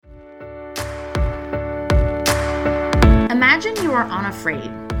Imagine you are unafraid.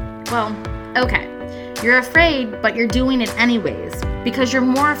 Well, okay, you're afraid, but you're doing it anyways because you're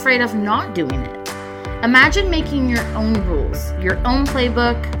more afraid of not doing it. Imagine making your own rules, your own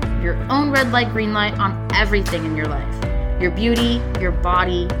playbook, your own red light, green light on everything in your life. Your beauty, your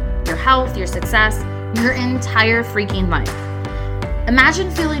body, your health, your success, your entire freaking life. Imagine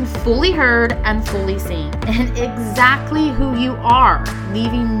feeling fully heard and fully seen and exactly who you are,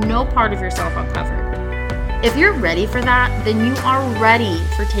 leaving no part of yourself uncovered. If you're ready for that, then you are ready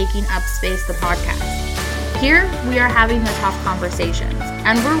for Taking Up Space, the podcast. Here, we are having the tough conversations,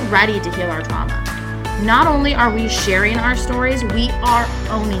 and we're ready to heal our trauma. Not only are we sharing our stories, we are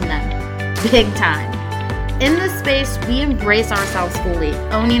owning them. Big time. In this space, we embrace ourselves fully,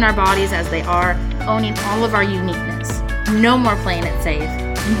 owning our bodies as they are, owning all of our uniqueness. No more playing it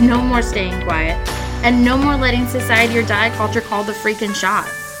safe, no more staying quiet, and no more letting society or diet culture call the freaking shot.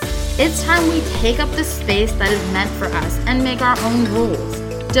 It's time we take up the space that is meant for us and make our own rules,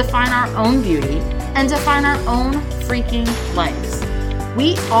 define our own beauty, and define our own freaking lives.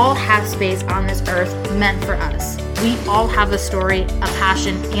 We all have space on this earth meant for us. We all have a story, a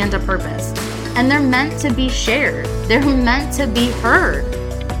passion, and a purpose. And they're meant to be shared. They're meant to be heard.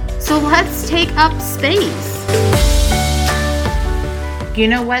 So let's take up space. You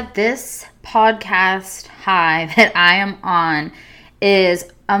know what? This podcast high that I am on is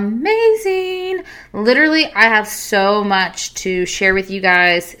amazing. Literally, I have so much to share with you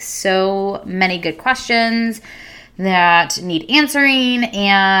guys. So many good questions that need answering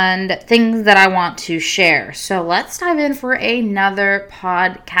and things that I want to share. So let's dive in for another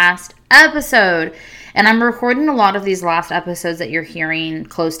podcast episode. And I'm recording a lot of these last episodes that you're hearing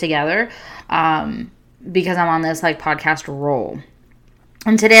close together because I'm on this podcast roll.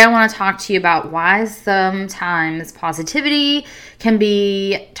 And today I want to talk to you about why sometimes positivity can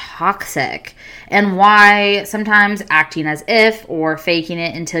be toxic and why sometimes acting as if or faking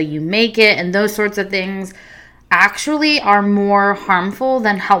it until you make it and those sorts of things actually are more harmful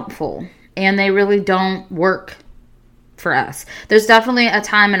than helpful, and they really don't work for us. There's definitely a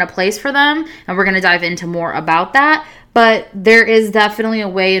time and a place for them, and we're going to dive into more about that, but there is definitely a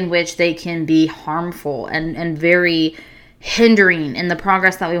way in which they can be harmful and very hindering in the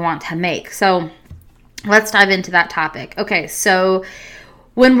progress that we want to make. So let's dive into that topic. Okay, so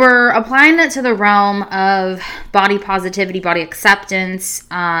when we're applying it to the realm of body positivity, body acceptance,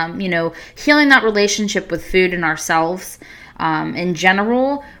 healing that relationship with food and ourselves in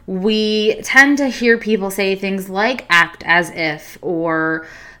general, we tend to hear people say things like act as if or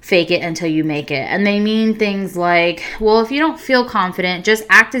fake it until you make it. And they mean things like, well, if you don't feel confident, just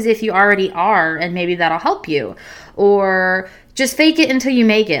act as if you already are and maybe that'll help you. Or just fake it until you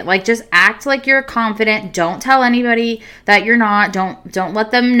make it. Just act like you're confident. Don't tell anybody that you're not. Don't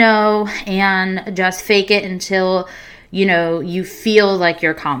let them know, and just fake it until, you feel like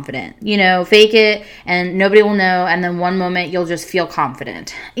you're confident. Fake it and nobody will know, and then one moment you'll just feel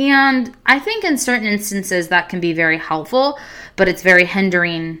confident. And I think in certain instances that can be very helpful, but it's very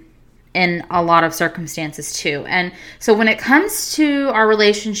hindering in a lot of circumstances too. And so when it comes to our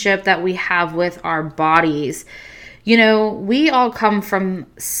relationship that we have with our bodies, we all come from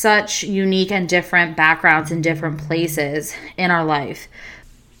such unique and different backgrounds and different places in our life.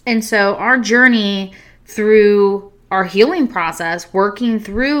 And so our journey through our healing process, working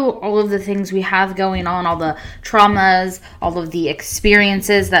through all of the things we have going on, all the traumas, all of the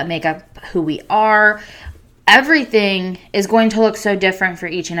experiences that make up who we are, everything is going to look so different for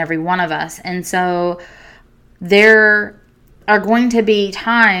each and every one of us. And so there are going to be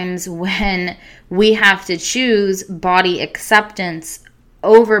times when we have to choose body acceptance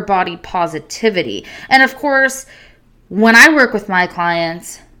over body positivity. And of course, when I work with my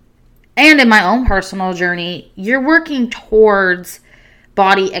clients and in my own personal journey, you're working towards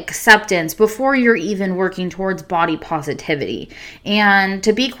body acceptance before you're even working towards body positivity. And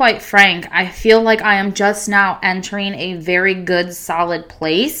to be quite frank, I feel like I am just now entering a very good, solid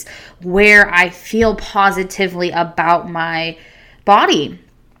place where I feel positively about my body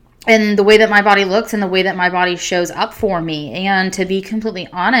and the way that my body looks and the way that my body shows up for me. And to be completely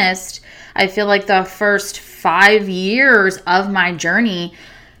honest, I feel like the first 5 years of my journey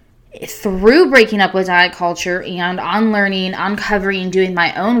through breaking up with diet culture and unlearning, uncovering, doing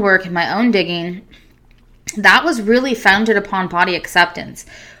my own work and my own digging, that was really founded upon body acceptance.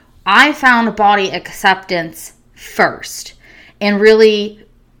 I found body acceptance first and really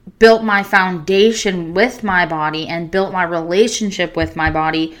built my foundation with my body and built my relationship with my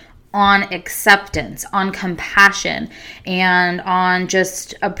body on acceptance, on compassion, and on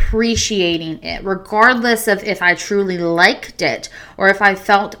just appreciating it, regardless of if I truly liked it or if I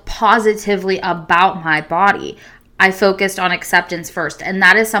felt positively about my body. I focused on acceptance first. And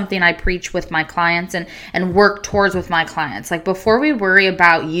that is something I preach with my clients and work towards with my clients. Like, before we worry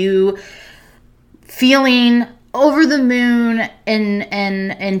about you feeling over the moon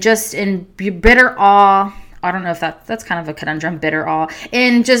and just in bitter awe, I don't know if that's kind of a conundrum, bitter awe,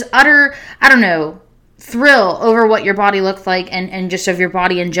 and just utter, I don't know, thrill over what your body looks like and just of your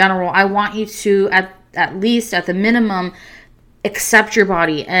body in general. I want you to, at least at the minimum, accept your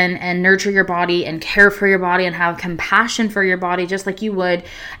body and nurture your body and care for your body and have compassion for your body, just like you would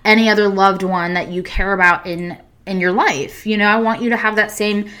any other loved one that you care about in your life. You know, I want you to have that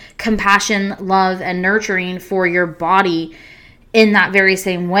same compassion, love, and nurturing for your body in that very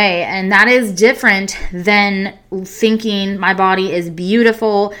same way. And that is different than thinking my body is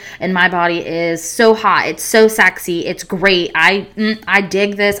beautiful and my body is so hot, it's so sexy, it's great, I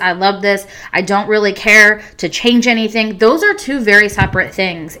dig this, I love this, I don't really care to change anything. Those are two very separate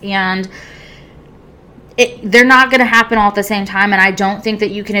things, and they're not going to happen all at the same time. And I don't think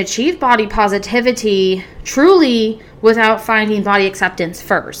that you can achieve body positivity truly without finding body acceptance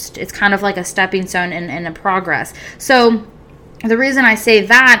first. It's kind of like a stepping stone and a progress. So the reason I say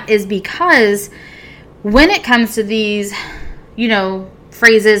that is because when it comes to these, you know,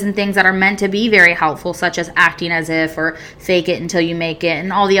 phrases and things that are meant to be very helpful, such as acting as if, or fake it until you make it,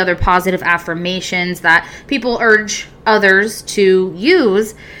 and all the other positive affirmations that people urge others to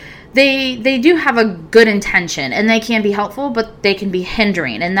use, they do have a good intention and they can be helpful, but they can be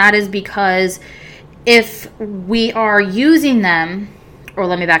hindering. And that is because if we are using them, or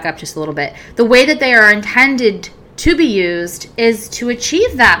let me back up just a little bit, the way that they are intended to be used is to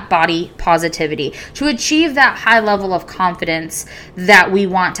achieve that body positivity, to achieve that high level of confidence that we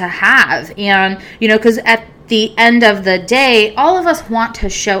want to have. And, you know, because at the end of the day, all of us want to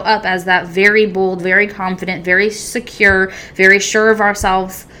show up as that very bold, very confident, very secure, very sure of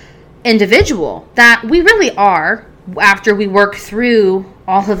ourselves individual that we really are after we work through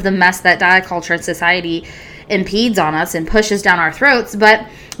all of the mess that diet culture and society impedes on us and pushes down our throats. But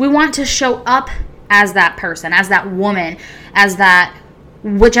we want to show up as that person, as that woman, as that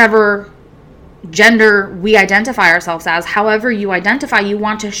whichever gender we identify ourselves as. However you identify, you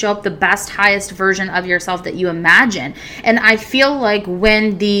want to show up the best, highest version of yourself that you imagine. And I feel like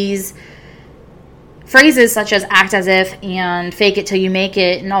when these phrases such as act as if and fake it till you make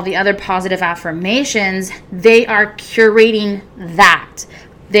it and all the other positive affirmations, they are curating that.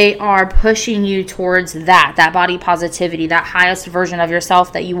 They are pushing you towards that body positivity, that highest version of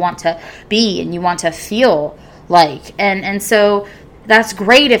yourself that you want to be and you want to feel like. And so that's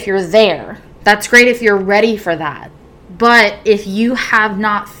great if you're there. That's great if you're ready for that. But if you have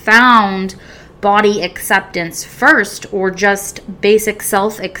not found body acceptance first, or just basic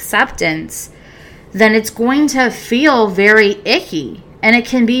self-acceptance, then it's going to feel very icky, and it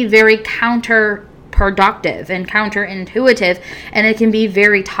can be very counterproductive and counterintuitive, and it can be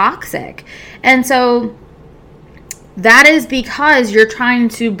very toxic. And so that is because you're trying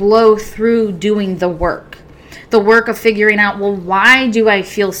to blow through doing the work of figuring out, well, why do I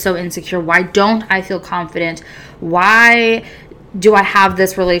feel so insecure? Why don't I feel confident? Why do I have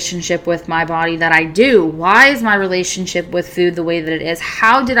this relationship with my body that I do? Why is my relationship with food the way that it is?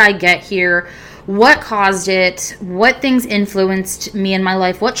 How did I get here? What caused it? What things influenced me in my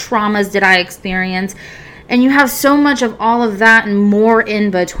life? What traumas did I experience? And you have so much of all of that and more in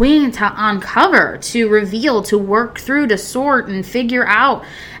between to uncover, to reveal, to work through, to sort and figure out.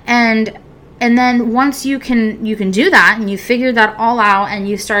 And then once you can do that, and you figure that all out, and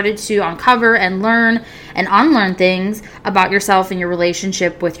you started to uncover and learn and unlearn things about yourself and your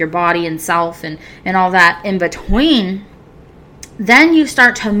relationship with your body and self and all that in between, then you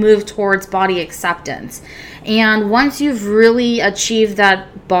start to move towards body acceptance. And once you've really achieved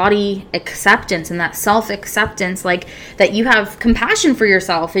that body acceptance and that self-acceptance, like that you have compassion for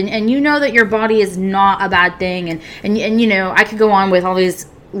yourself and you know that your body is not a bad thing. And you know, I could go on with all these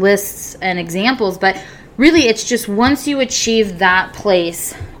lists and examples, but really it's just once you achieve that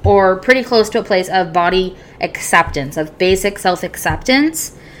place, or pretty close to a place of body acceptance, of basic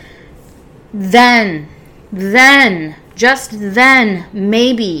self-acceptance, then just then,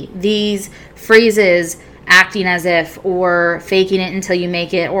 maybe these phrases, acting as if, or faking it until you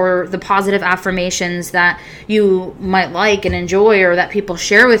make it, or the positive affirmations that you might like and enjoy, or that people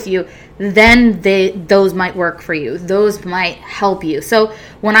share with you, then those might work for you. Those might help you. So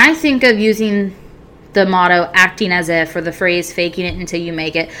when I think of using the motto acting as if, or the phrase faking it until you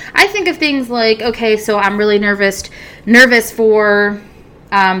make it, I think of things like, okay, so I'm really nervous for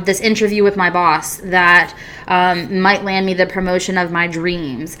this interview with my boss that might land me the promotion of my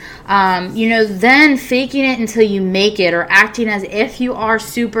dreams. Then faking it until you make it, or acting as if you are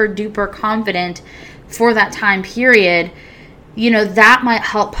super duper confident for that time period, that might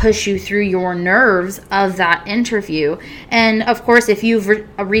help push you through your nerves of that interview. And of course, if you've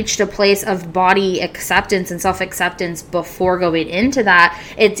reached a place of body acceptance and self-acceptance before going into that,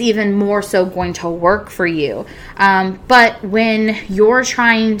 it's even more so going to work for you. But when you're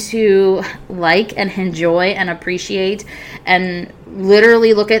trying to like and enjoy and appreciate and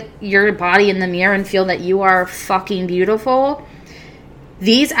literally look at your body in the mirror and feel that you are fucking beautiful,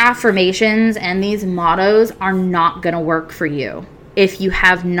 these affirmations and these mottos are not going to work for you if you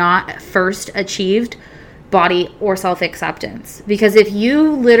have not first achieved body or self-acceptance. Because if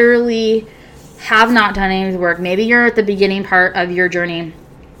you literally have not done any work, maybe you're at the beginning part of your journey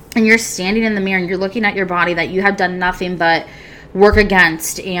and you're standing in the mirror and you're looking at your body that you have done nothing but work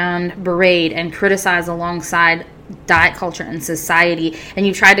against and berate and criticize alongside diet culture and society, and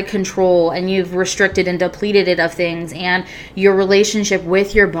you've tried to control and you've restricted and depleted it of things, and your relationship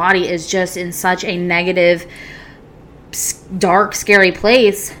with your body is just in such a negative, dark, scary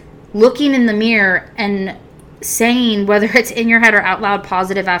place, looking in the mirror and saying, whether it's in your head or out loud,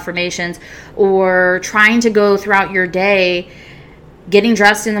 positive affirmations, or trying to go throughout your day, getting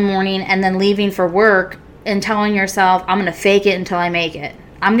dressed in the morning and then leaving for work and telling yourself, I'm going to fake it until I make it.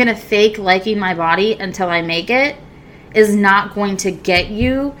 I'm going to fake liking my body until I make it, is not going to get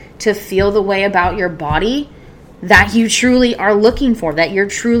you to feel the way about your body that you truly are looking for, that you're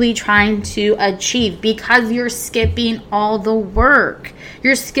truly trying to achieve, because you're skipping all the work.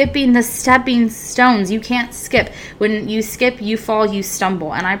 You're skipping the stepping stones. You can't skip. When you skip, you fall, you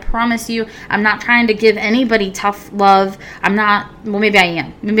stumble. And I promise you, I'm not trying to give anybody tough love. Maybe I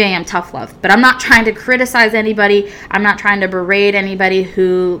am. Maybe I am tough love. But I'm not trying to criticize anybody. I'm not trying to berate anybody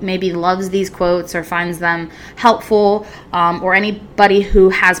who maybe loves these quotes or finds them helpful, or anybody who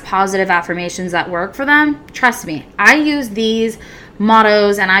has positive affirmations that work for them. Trust me, I use these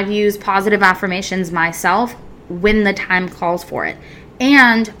mottos and I've used positive affirmations myself when the time calls for it.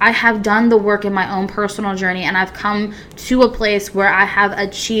 And I have done the work in my own personal journey, and I've come to a place where I have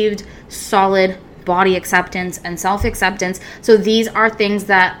achieved solid body acceptance and self-acceptance. So these are things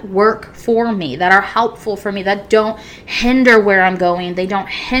that work for me, that are helpful for me, that don't hinder where I'm going. They don't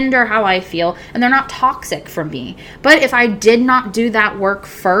hinder how I feel, and they're not toxic for me. But if I did not do that work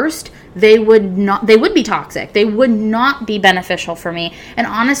first, they would be toxic. They would not be beneficial for me. And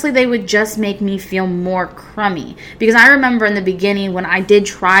honestly, they would just make me feel more crummy. Because I remember in the beginning, when I did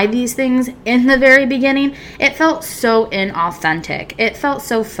try these things in the very beginning, it felt so inauthentic. It felt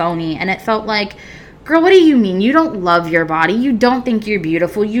so phony. And it felt like, girl, what do you mean? You don't love your body. You don't think you're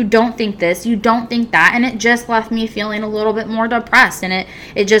beautiful. You don't think this. You don't think that. And it just left me feeling a little bit more depressed. And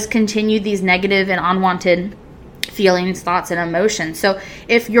it just continued these negative and unwanted feelings, thoughts, and emotions. So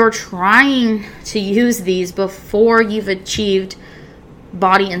if you're trying to use these before you've achieved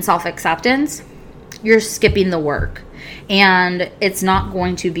body and self-acceptance, you're skipping the work. And it's not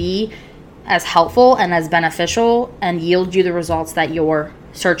going to be as helpful and as beneficial and yield you the results that you're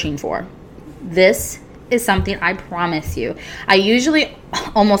searching for. This is something I promise you. I usually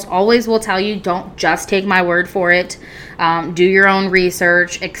almost always will tell you, don't just take my word for it. Do your own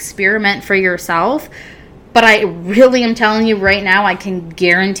research, experiment for yourself. But I really am telling you right now, I can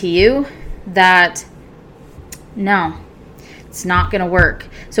guarantee you that no, it's not going to work.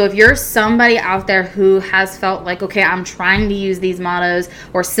 So if you're somebody out there who has felt like, okay, I'm trying to use these mottos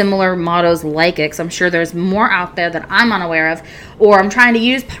or similar mottos like it, because I'm sure there's more out there that I'm unaware of, or I'm trying to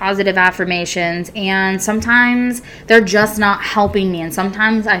use positive affirmations and sometimes they're just not helping me, and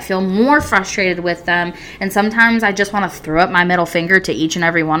sometimes I feel more frustrated with them, and sometimes I just want to throw up my middle finger to each and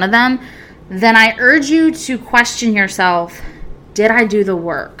every one of them, then I urge you to question yourself, did I do the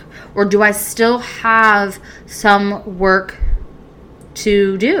work? Or do I still have some work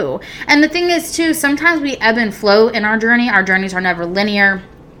to do? And the thing is, too, sometimes we ebb and flow in our journey. Our journeys are never linear,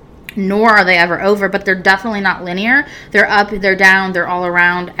 nor are they ever over, but they're definitely not linear. They're up, they're down, they're all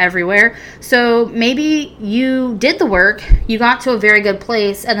around, everywhere. So maybe you did the work, you got to a very good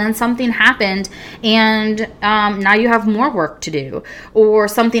place, and then something happened, and now you have more work to do. Or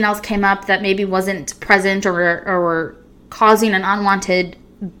something else came up that maybe wasn't present or causing an unwanted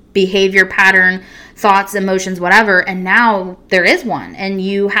behavior pattern, thoughts, emotions, whatever, and now there is one, and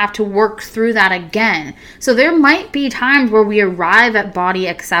you have to work through that again. So there might be times where we arrive at body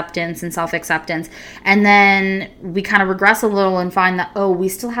acceptance and self-acceptance, and then we kind of regress a little and find that, oh, we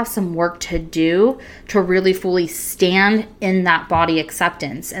still have some work to do to really fully stand in that body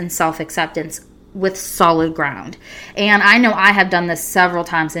acceptance and self-acceptance with solid ground. And I know I have done this several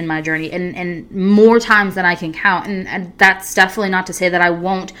times in my journey, and more times than I can count. And that's definitely not to say that I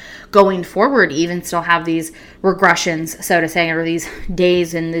won't, going forward, even still have these regressions, so to say, or these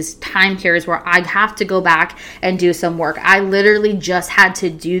days and these time periods where I have to go back and do some work. I literally just had to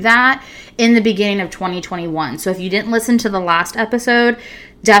do that in the beginning of 2021. So if you didn't listen to the last episode,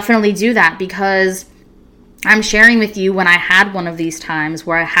 definitely do that, because I'm sharing with you when I had one of these times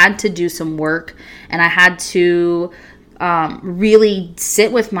where I had to do some work and I had to really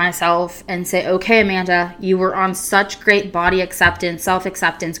sit with myself and say, okay, Amanda, you were on such great body acceptance,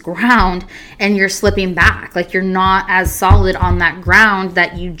 self-acceptance ground, and you're slipping back. Like, you're not as solid on that ground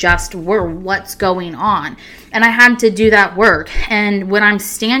that you just were. What's going on? And I had to do that work. And when I'm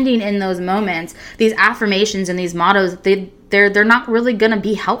standing in those moments, these affirmations and these mottos, they're not really going to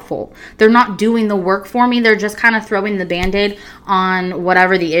be helpful. They're not doing the work for me. They're just kind of throwing the Band-Aid on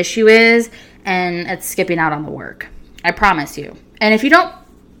whatever the issue is, and it's skipping out on the work. I promise you. And if you don't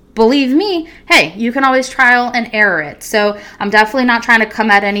believe me, hey, you can always trial and error it. So I'm definitely not trying to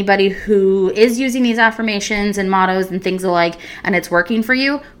come at anybody who is using these affirmations and mottos and things alike, and it's working for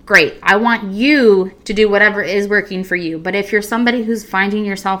you. Great. I want you to do whatever is working for you. But if you're somebody who's finding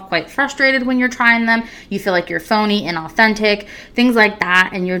yourself quite frustrated when you're trying them, you feel like you're phony, inauthentic, things like that,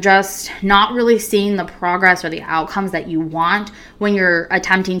 and you're just not really seeing the progress or the outcomes that you want when you're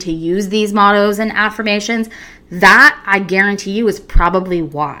attempting to use these mottos and affirmations, that, I guarantee you, is probably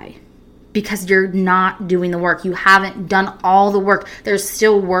why. Because you're not doing the work. You haven't done all the work. There's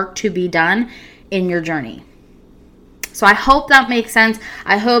still work to be done in your journey. So I hope that makes sense.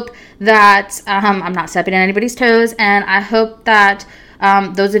 I hope that I'm not stepping on anybody's toes. And I hope that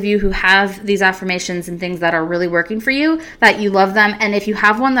those of you who have these affirmations and things that are really working for you, that you love them. And if you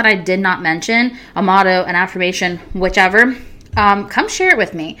have one that I did not mention, a motto, an affirmation, whichever, come share it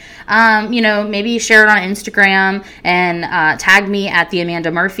with me. Maybe share it on Instagram and tag me at the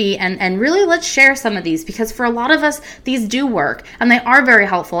Amanda Murphy, and really let's share some of these, because for a lot of us, these do work and they are very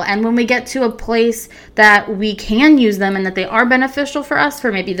helpful. And when we get to a place that we can use them and that they are beneficial for us,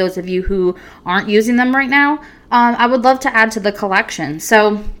 for maybe those of you who aren't using them right now, I would love to add to the collection.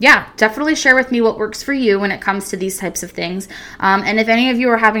 So yeah, definitely share with me what works for you when it comes to these types of things. And if any of you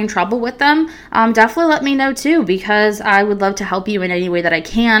are having trouble with them, definitely let me know too, because I would love to help you in any way that I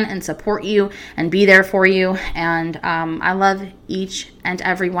can and support you and be there for you. And I love each and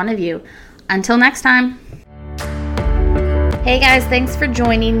every one of you. Until next time. Hey guys, thanks for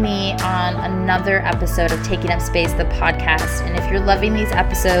joining me on another episode of Taking Up Space, the podcast. And if you're loving these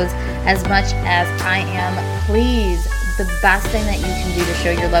episodes as much as I am, please, the best thing that you can do to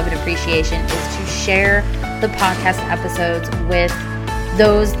show your love and appreciation is to share the podcast episodes with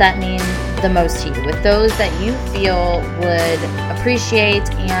those that mean the most to you, with those that you feel would appreciate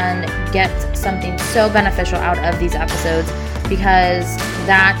and get something so beneficial out of these episodes, because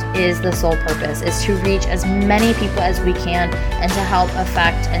that is the sole purpose, is to reach as many people as we can and to help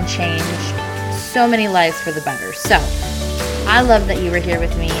affect and change so many lives for the better. So I love that you were here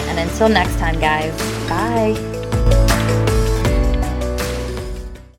with me, and until next time, guys, bye.